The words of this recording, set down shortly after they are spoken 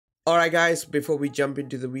Alright guys, before we jump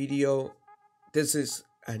into the video, this is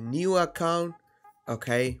a new account,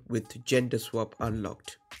 okay, with gender swap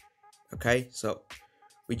unlocked. Okay, so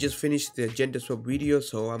we just finished the gender swap video,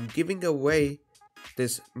 so I'm giving away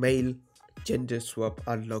this male gender swap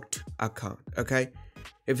unlocked account. Okay,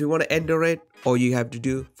 if you want to enter it, all you have to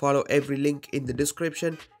do, follow every link in the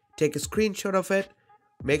description, take a screenshot of it,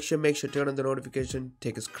 make sure turn on the notification,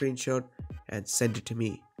 take a screenshot and send it to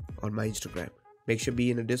me on my Instagram. Make sure be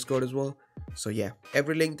in a Discord as well. So yeah,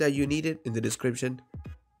 every link that you needed in the description,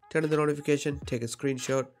 turn on the notification, take a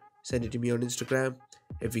screenshot, send it to me on Instagram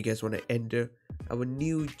if you guys want to enter our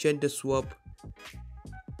new gender swap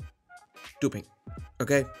duping.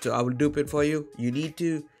 Okay, so I will dupe it for you. You need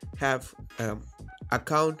to have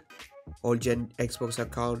account, all gen Xbox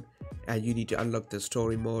account, and you need to unlock the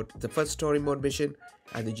story mode, the first story mode mission,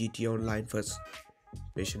 and the GTA Online first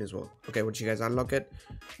mission as well. Okay, once you guys unlock it,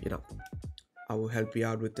 I will help you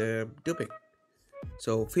out with the duping.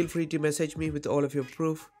 So feel free to message me with all of your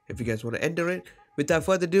proof if you guys want to enter it. Without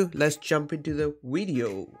further ado, let's jump into the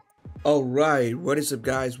video. Alright, what is up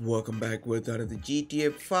guys? Welcome back with another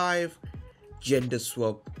GTA5 gender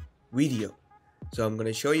swap video. So I'm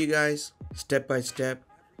gonna show you guys step by step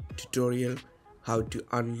tutorial how to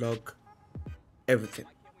unlock everything.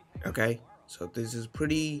 Okay, so this is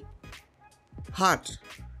pretty hard.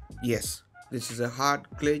 Yes, this is a hard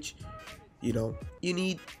glitch. You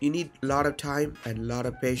need a lot of time and a lot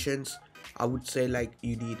of patience. I would say like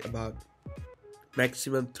you need about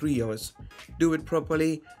maximum 3 hours. Do it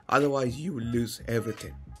properly, otherwise you will lose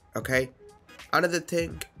everything. Okay, another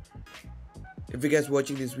thing, if you guys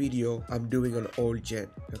watching this video, I'm doing on old gen.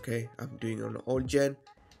 Okay, I'm doing on old gen.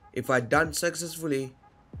 If I done successfully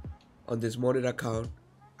on this modded account,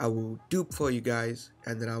 I will dupe for you guys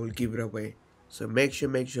and then I will give it away. So make sure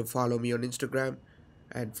follow me on Instagram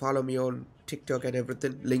and follow me on TikTok and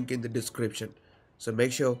everything, link in the description. So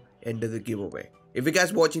make sure enter the giveaway. If you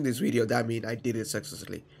guys watching this video, that means I did it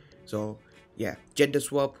successfully. So yeah, gender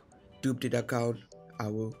swap duped it account. I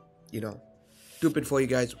will dupe it for you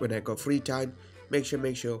guys when I got free time. Make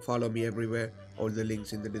sure follow me everywhere, all the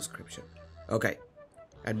links in the description. Okay,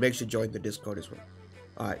 and make sure join the Discord as well.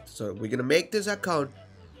 Alright, so we're gonna make this account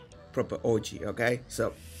proper OG. Okay,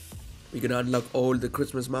 so we're gonna unlock all the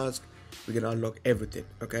Christmas masks, we're gonna unlock everything.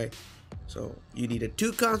 Okay, so you need a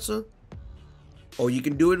 2 console, or you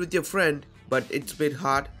can do it with your friend, but it's a bit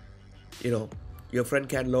hard. Your friend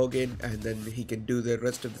can log in and then he can do the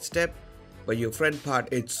rest of the step, but your friend part,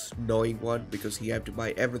 it's knowing one because he have to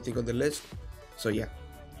buy everything on the list. So yeah,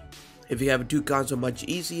 if you have a 2 console, much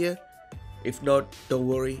easier. If not, don't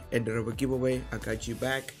worry, enter our giveaway, I got you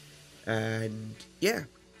back. And yeah,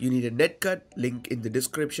 you need a netcut, link in the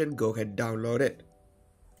description, go ahead download it.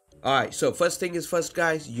 Alright, so first thing is first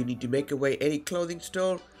guys, you need to make away any clothing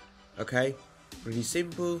store. Okay, pretty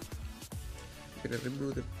simple. You're gonna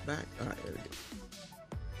remove the back. Alright, there we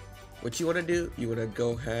go. What you wanna do, you wanna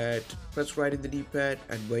go ahead, press right in the D-pad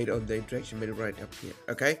and wait on the interaction menu right up here.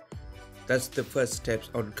 Okay, that's the first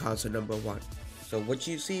steps on console number 1. So what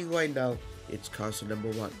you see right now, it's console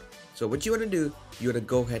number 1. So what you wanna do, you wanna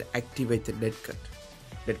go ahead activate the netcut.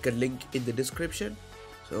 Netcut link in the description.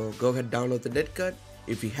 So go ahead download the netcut.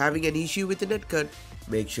 If you're having an issue with the netcut,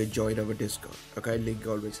 make sure join our Discord. Okay, link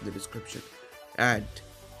always in the description. And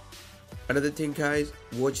another thing guys,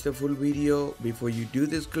 watch the full video before you do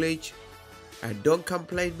this glitch, and don't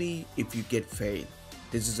complain me if you get failed.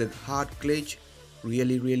 This is a hard glitch,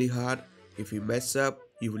 really hard. If you mess up,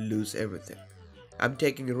 you will lose everything. I'm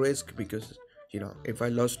taking a risk because if I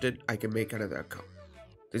lost it, I can make another account.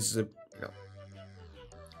 This is a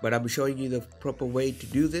but I'm showing you the proper way to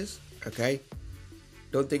do this. Okay,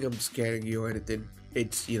 don't think I'm scaring you or anything.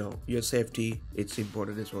 It's your safety, it's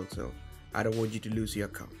important as well, so I don't want you to lose your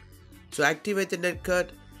account. So activate the netcut,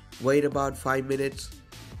 wait about 5 minutes,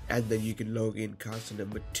 and then you can log in console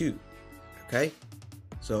number 2. Okay,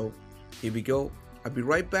 so here we go. I'll be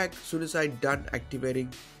right back as soon as I'm done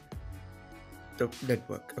activating the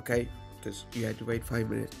network. Okay, because you had to wait 5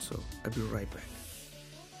 minutes, so I'll be right back.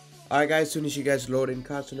 Alright guys, as soon as you guys load in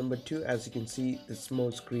console number 2, as you can see, the small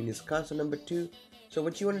screen is console number 2. So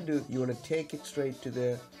what you want to do, you want to take it straight to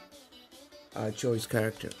the choice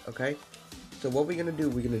character. Okay, so what we're gonna do,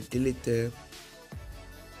 we're gonna delete the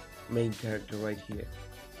main character right here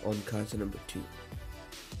on console number 2.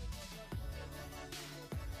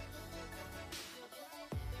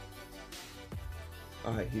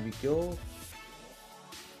 Alright, here we go.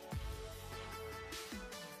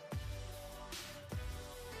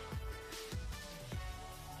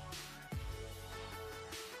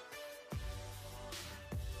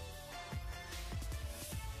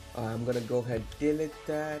 I'm gonna go ahead and delete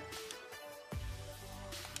that.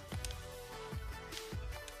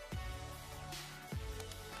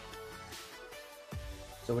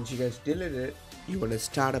 So once you guys delete it, you want to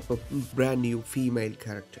start up a brand new female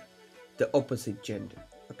character, the opposite gender.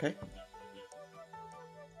 Okay.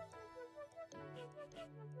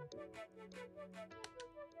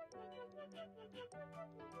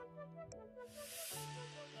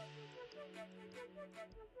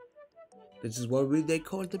 This is what they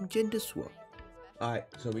call them, gender swap. Alright,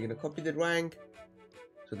 so we're gonna copy the rank,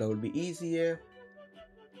 so that will be easier.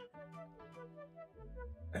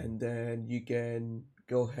 And then you can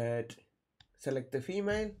go ahead, select the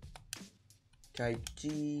female, type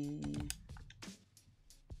G,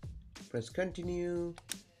 press continue,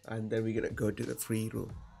 and then we're gonna go to the free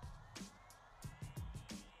room.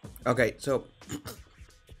 Okay, so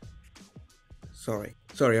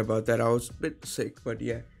sorry about that. I was a bit sick, but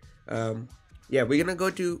yeah. Yeah, we're gonna go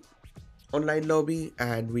to online lobby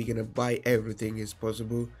and we're gonna buy everything is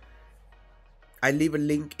possible. I leave a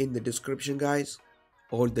link in the description, guys.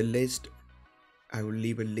 All the list, I will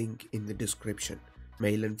leave a link in the description,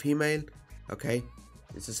 male and female. Okay,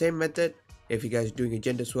 it's the same method. If you guys doing a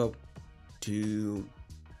gender swap to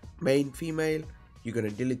main female, you're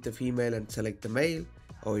gonna delete the female and select the male,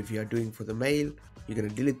 or if you are doing for the male, you're gonna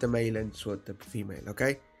delete the male and swap the female.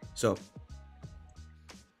 Okay, so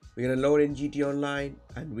we're gonna load in GT Online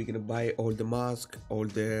and we're gonna buy all the mask, all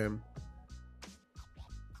the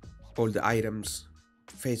items,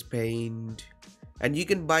 face paint, and you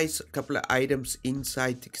can buy a couple of items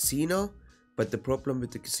inside the casino. But the problem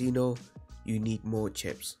with the casino, you need more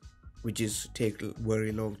chips, which is take a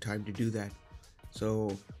very long time to do that.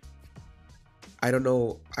 So I don't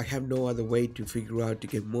know, I have no other way to figure out to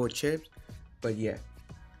get more chips, but yeah.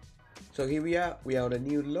 So here we are on a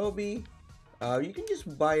new lobby. You can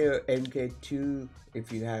just buy a MK2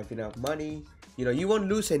 if you have enough money. You know, you won't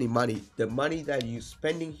lose any money. The money that you're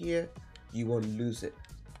spending here, you won't lose it.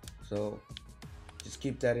 So just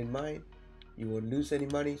keep that in mind. You won't lose any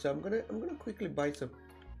money. So I'm gonna quickly buy some.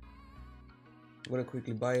 I'm gonna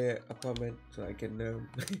quickly buy an apartment so I can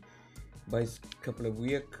buy a couple of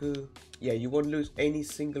vehicles. Yeah, you won't lose any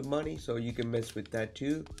single money, so you can mess with that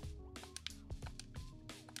too.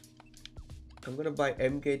 I'm gonna buy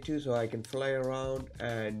MK2 so I can fly around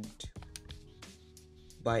and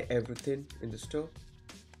buy everything in the store.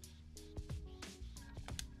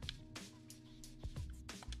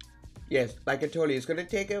 Yes, like I told you, it's gonna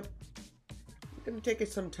take it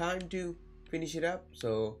some time to finish it up,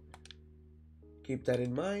 so keep that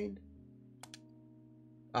in mind.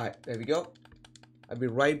 Alright, there we go. I'll be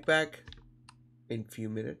right back in a few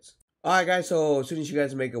minutes. Alright guys, so as soon as you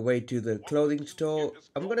guys make a way to the clothing store,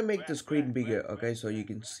 I'm gonna make the screen bigger, okay, so you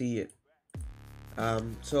can see it.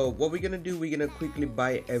 So what we're gonna do, we're gonna quickly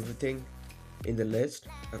buy everything in the list,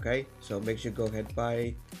 okay, so make sure go ahead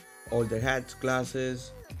buy all the hats,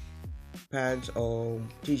 glasses, pants or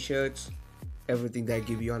t-shirts, everything that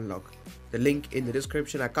give you unlock. The link in the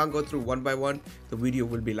description. I can't go through one by one, the video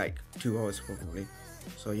will be like 2 hours probably.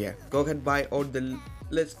 So yeah, go ahead buy all the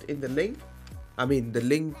list in the link. I mean the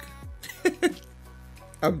link.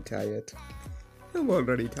 I'm tired. I'm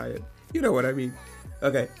already tired. You know what I mean.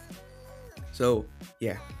 Okay. So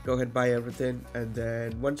yeah, go ahead buy everything, and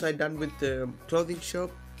then once I'm done with the clothing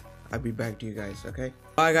shop, I'll be back to you guys. Okay.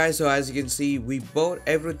 Alright guys, so as you can see, we bought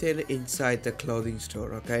everything inside the clothing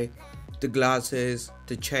store. Okay, the glasses,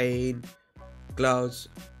 the chain, gloves,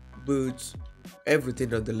 boots,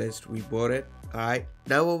 everything on the list, we bought it. Alright,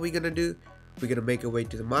 now what we're gonna do, we're gonna make our way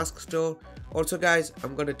to the mask store. Also guys,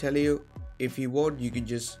 I'm gonna tell you, if you want, you can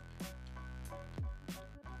just,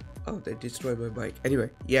 oh, they destroyed my bike. Anyway,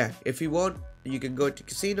 yeah, if you want, you can go to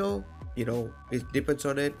casino. You know, it depends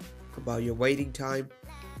on it about your waiting time,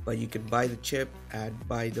 but you can buy the chip and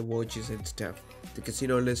buy the watches and stuff. The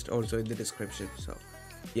casino list also in the description. So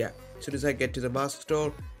yeah, as soon as I get to the mask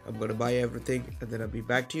store, I'm gonna buy everything and then I'll be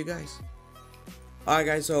back to you guys. Alright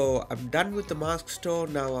guys, so I'm done with the mask store.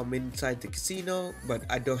 Now I'm inside the casino, but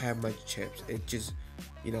I don't have much chips. It just,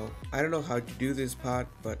 you know, I don't know how to do this part,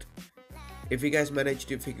 but if you guys manage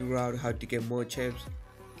to figure out how to get more chips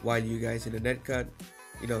while you guys in a net cut,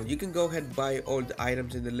 you know, you can go ahead and buy all the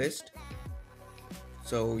items in the list.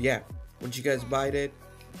 So yeah, once you guys buy it,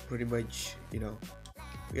 pretty much, you know,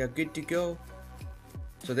 we are good to go.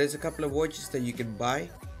 So there's a couple of watches that you can buy,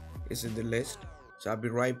 is in the list. So I'll be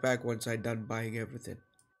right back once I'm done buying everything.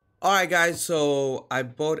 Alright guys, so I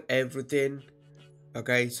bought everything.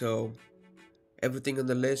 Okay, so everything on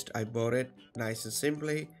the list, I bought it nice and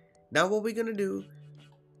simply. Now what we're gonna do,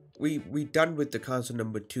 we done with the console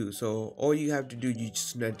number 2. So all you have to do, you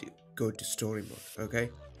just need to go to story mode.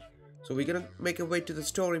 Okay, So we're gonna make our way to the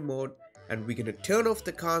story mode, and we're gonna turn off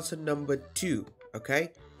the castle number 2.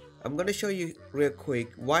 Okay, I'm gonna show you real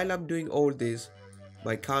quick. While I'm doing all this,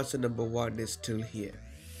 my castle number 1 is still here.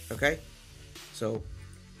 Okay, so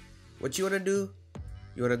what you wanna do,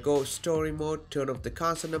 you wanna go story mode, turn off the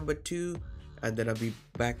castle number 2, and then I'll be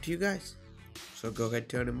back to you guys. So go ahead,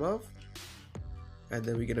 turn them off, and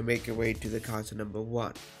then we're gonna make our way to the castle number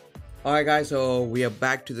 1. Alright guys, so we are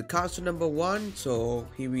back to the castle number 1. So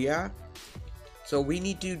here we are. So we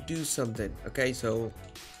need to do something. Okay, so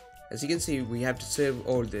as you can see, we have to save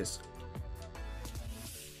all this.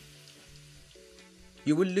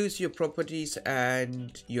 You will lose your properties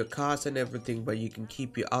and your cars and everything, but you can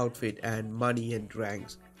keep your outfit and money and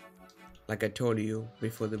ranks, like I told you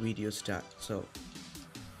before the video starts. So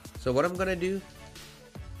what I'm gonna do,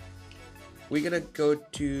 we're gonna go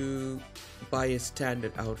to buy a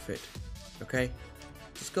standard outfit. Okay,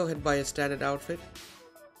 just go ahead and buy a standard outfit.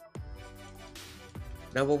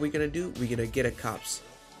 Now what we're gonna do, we're gonna get a cops.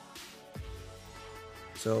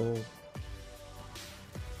 So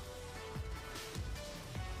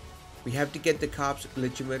we have to get the cops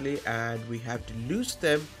legitimately, and we have to lose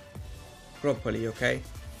them properly. Okay,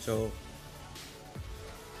 so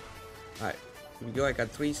alright, here we go. I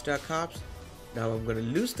got 3-star cops. Now I'm gonna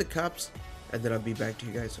lose the cops, and then I'll be back to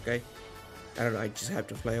you guys. Okay, I don't know, I just have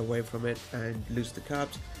to fly away from it and lose the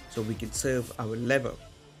cops so we can serve our level.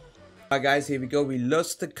 Alright guys, here we go. We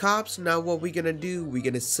lost the cops. Now what we're gonna do, we're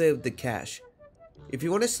gonna serve the cash. If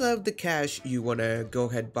you want to serve the cash, you want to go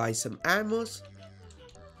ahead, buy some ammos.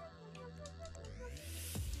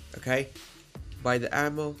 Okay, buy the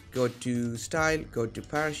ammo, go to style, go to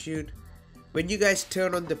parachute. When you guys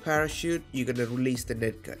turn on the parachute, you're gonna release the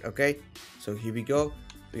net cut. Okay, so here we go.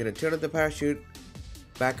 We're gonna turn on the parachute,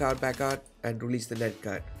 back out, and release the net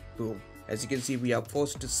cut. Boom. As you can see, we are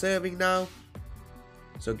forced to serving now.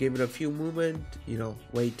 So give it a few moments, you know,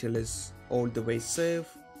 wait till it's all the way served.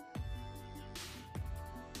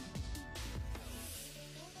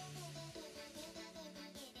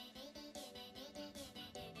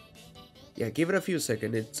 Yeah, give it a few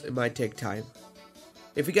seconds, it might take time.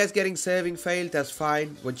 If you guys getting serving failed, that's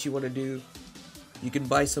fine. What you want to do, you can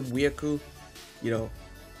buy some vehicle, you know,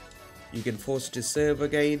 you can force to serve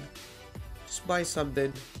again. Just buy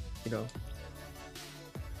something, you know.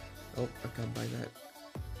 Oh, I can't buy that.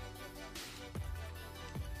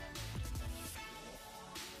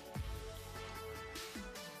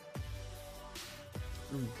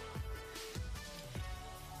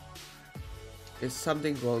 There's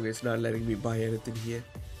something wrong, it's not letting me buy anything here.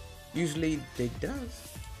 Usually it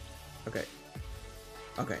does. Okay,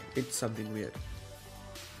 it's something weird.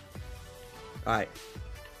 Alright,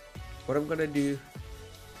 what I'm gonna do,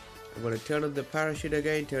 I'm gonna turn on the parachute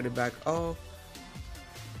again, turn it back off.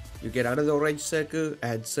 You get another orange circle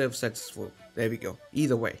and serve successful. There we go,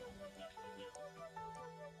 either way.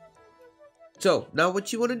 So now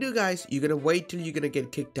what you want to do guys, you're gonna wait till you're gonna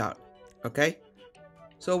get kicked out. Okay,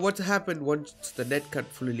 so what's happened, once the net cut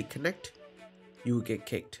fully connect, you will get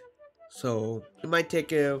kicked. So it might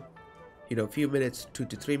take a few minutes, 2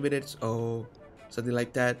 to 3 minutes or something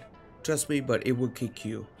like that. Trust me, but it will kick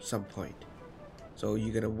you some point. So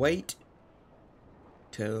you're gonna wait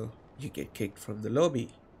till you get kicked from the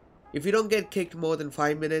lobby. If you don't get kicked more than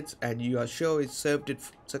 5 minutes and you are sure it served it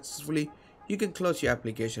successfully, you can close your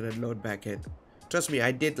application and load back in. Trust me,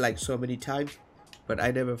 I did like so many times, but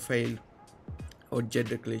I never failed on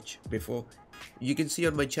gender glitch before. You can see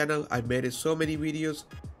on my channel, I made so many videos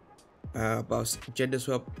about gender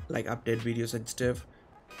swap, like update videos and stuff.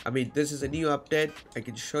 I mean, this is a new update. I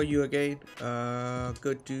can show you again.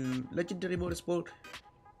 Go to Legendary Motorsport,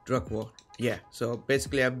 Drug War. Yeah, so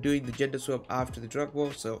basically I'm doing the gender swap after the Drug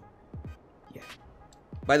War. So yeah,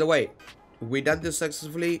 by the way, we done this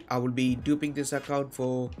successfully. I will be duping this account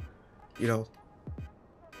for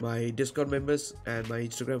my Discord members and my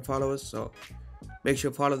Instagram followers. So make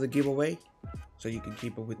sure follow the giveaway so you can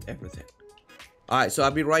keep up with everything. Alright, so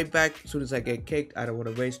I'll be right back as soon as I get kicked. I don't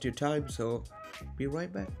want to waste your time, so be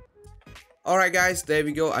right back. Alright guys, there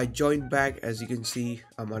we go. I joined back. As you can see,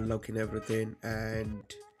 I'm unlocking everything and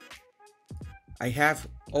I have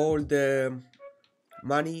all the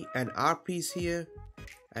money and RPs here,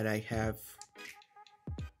 and I have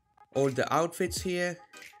all the outfits here.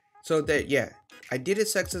 So that, yeah, I did it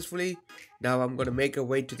successfully. Now I'm gonna make a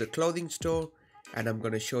way to the clothing store and I'm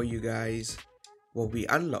gonna show you guys what we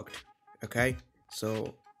unlocked. Okay,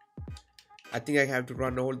 so I think I have to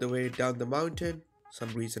run all the way down the mountain. Some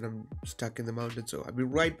reason I'm stuck in the mountain, so I'll be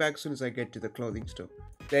right back as soon as I get to the clothing store.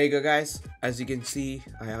 There you go guys, as you can see,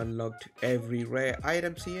 I unlocked every rare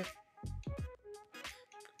items here.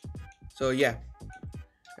 So yeah,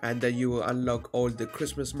 and then you will unlock all the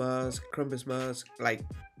Christmas masks, Krampus masks, like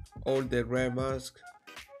all the rare masks.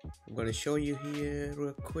 I'm gonna show you here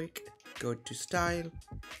real quick. Go to style.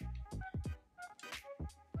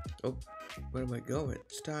 Oh, where am I going?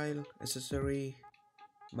 Style, accessory,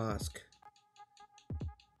 mask.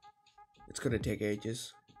 It's gonna take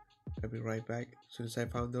ages. I'll be right back as soon as I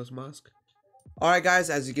found those masks. Alright guys,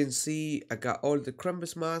 as you can see, I got all the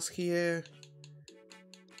Krampus masks here.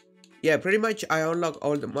 Yeah, pretty much I unlock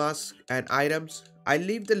all the masks and items. I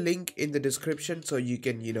leave the link in the description so you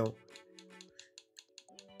can, you know,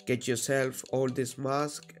 get yourself all this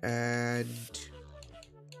mask. And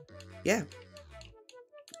yeah,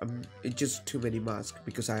 it's just too many masks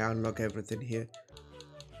because I unlock everything here.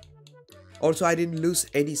 Also, I didn't lose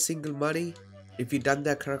any single money. If you done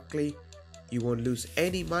that correctly, you won't lose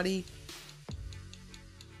any money,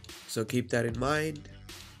 so keep that in mind.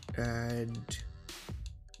 And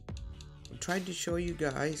I'm trying to show you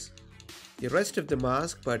guys the rest of the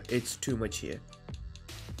mask, but it's too much here.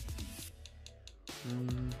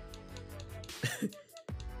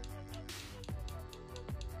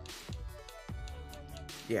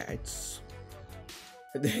 Yeah, it's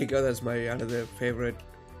there you go. That's my another favorite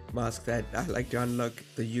mask that I like to unlock,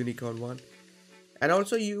 the unicorn one. And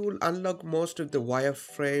also you will unlock most of the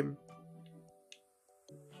wireframe.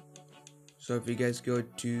 So if you guys go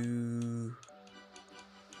to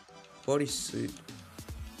bodysuit,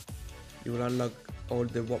 you will unlock all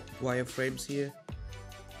the wireframes here.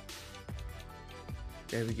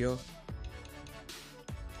 There we go.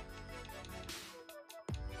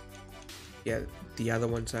 Yeah, the other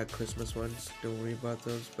ones are Christmas ones, don't worry about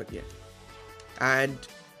those, but yeah. And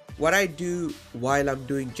what I do while I'm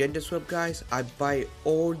doing gender swap, guys, I buy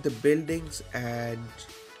all the buildings and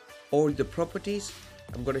all the properties.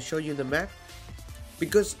 I'm gonna show you the map,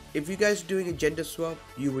 because if you guys doing a gender swap,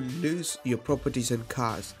 you will lose your properties and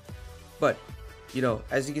cars. But you know,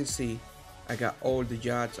 as you can see, I got all the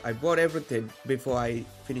yards. I bought everything before I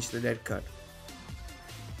finished the net cut,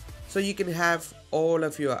 so you can have all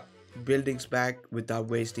of your buildings back without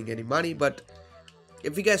wasting any money. But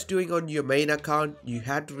if you guys doing on your main account, you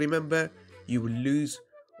had to remember you will lose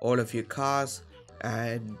all of your cars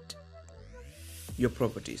and your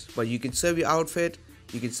properties. But you can save your outfit,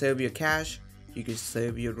 you can save your cash, you can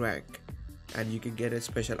save your rank, and you can get a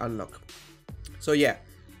special unlock. So yeah,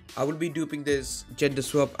 I will be duping this gender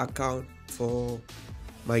swap account for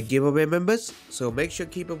my giveaway members, so make sure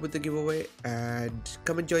keep up with the giveaway and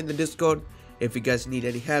come and join the Discord if you guys need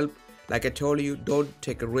any help. Like I told you, don't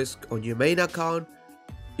take a risk on your main account,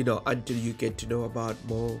 you know, until you get to know about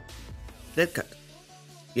more netcut.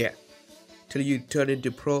 Yeah, till you turn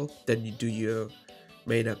into pro, then you do your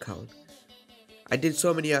main account. I did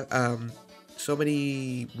so many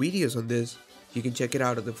videos on this. You can check it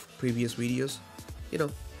out of the previous videos, you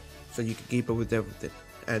know, so you can keep up with everything.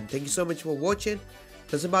 And thank you so much for watching.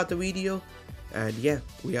 That's about the video. And yeah,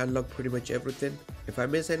 we unlocked pretty much everything. If I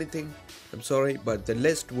miss anything, I'm sorry, but the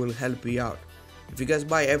list will help you out. If you guys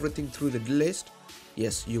buy everything through the list,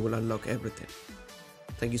 yes, you will unlock everything.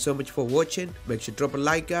 Thank you so much for watching. Make sure to drop a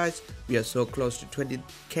like, guys. We are so close to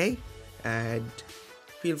 20k. And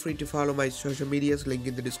feel free to follow my social medias, link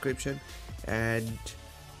in the description. And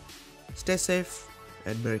stay safe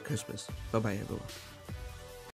and Merry Christmas. Bye bye everyone.